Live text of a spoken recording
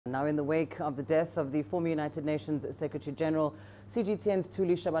Now, in the wake of the death of the former United Nations Secretary-General, CGTN'S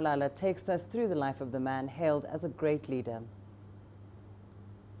Thuli Tshabalala takes us through the life of the man hailed as a great leader.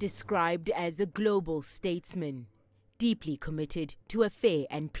 Described as a global statesman, deeply committed to a fair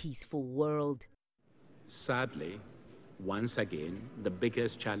and peaceful world. Sadly, once again, the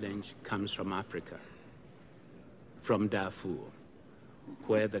biggest challenge comes from Africa, from Darfur,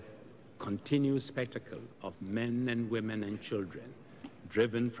 where the continuous spectacle of men and women and children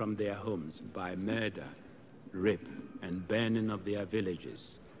driven from their homes by murder, rape, and burning of their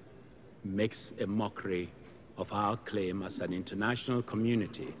villages makes a mockery of our claim as an international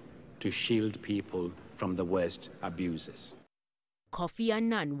community to shield people from the worst abuses. Koffi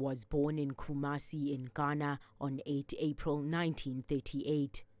Annan was born in Kumasi in Ghana on 8 April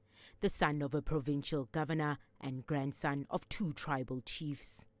 1938, the son of a provincial governor and grandson of two tribal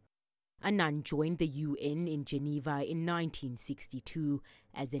chiefs. Annan joined the UN in Geneva in 1962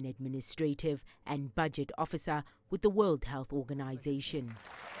 as an administrative and budget officer with the World Health Organization.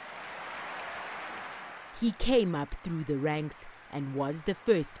 He came up through the ranks and was the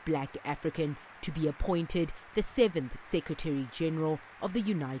first black African to be appointed the 7th Secretary-General of the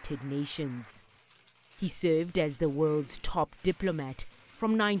United Nations. He served as the world's top diplomat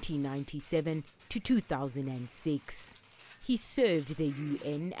from 1997 to 2006. He served the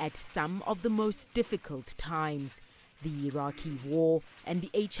UN at some of the most difficult times, the Iraqi war and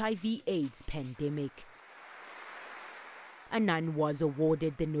the HIV/AIDS pandemic. Annan was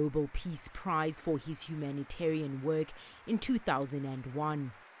awarded the Nobel Peace Prize for his humanitarian work in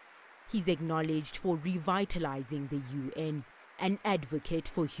 2001. He's acknowledged for revitalizing the UN, an advocate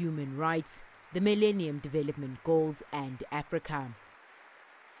for human rights, the Millennium Development Goals and Africa.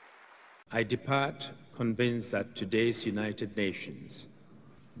 I depart convinced that today's United Nations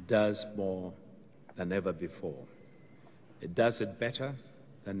does more than ever before. It does it better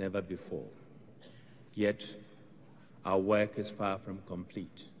than ever before. Yet, our work is far from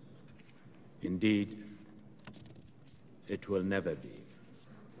complete. Indeed, it will never be.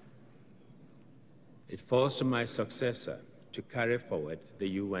 It falls to my successor to carry forward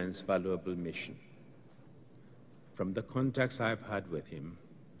the UN's valuable mission. From the contacts I've had with him,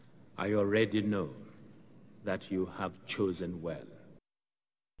 I already know that you have chosen well.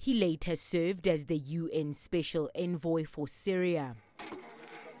 He later served as the UN Special Envoy for Syria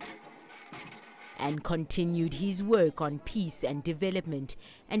and continued his work on peace and development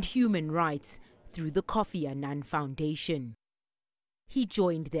and human rights through the Koffi Annan Foundation. He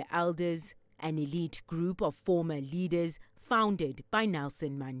joined the Elders, an elite group of former leaders founded by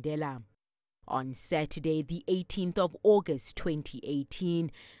Nelson Mandela. On Saturday, the 18th of August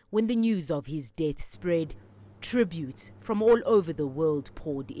 2018, when the news of his death spread, tributes from all over the world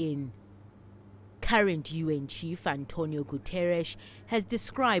poured in. Current UN Chief Antonio Guterres has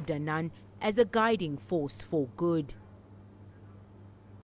described Annan as a guiding force for good.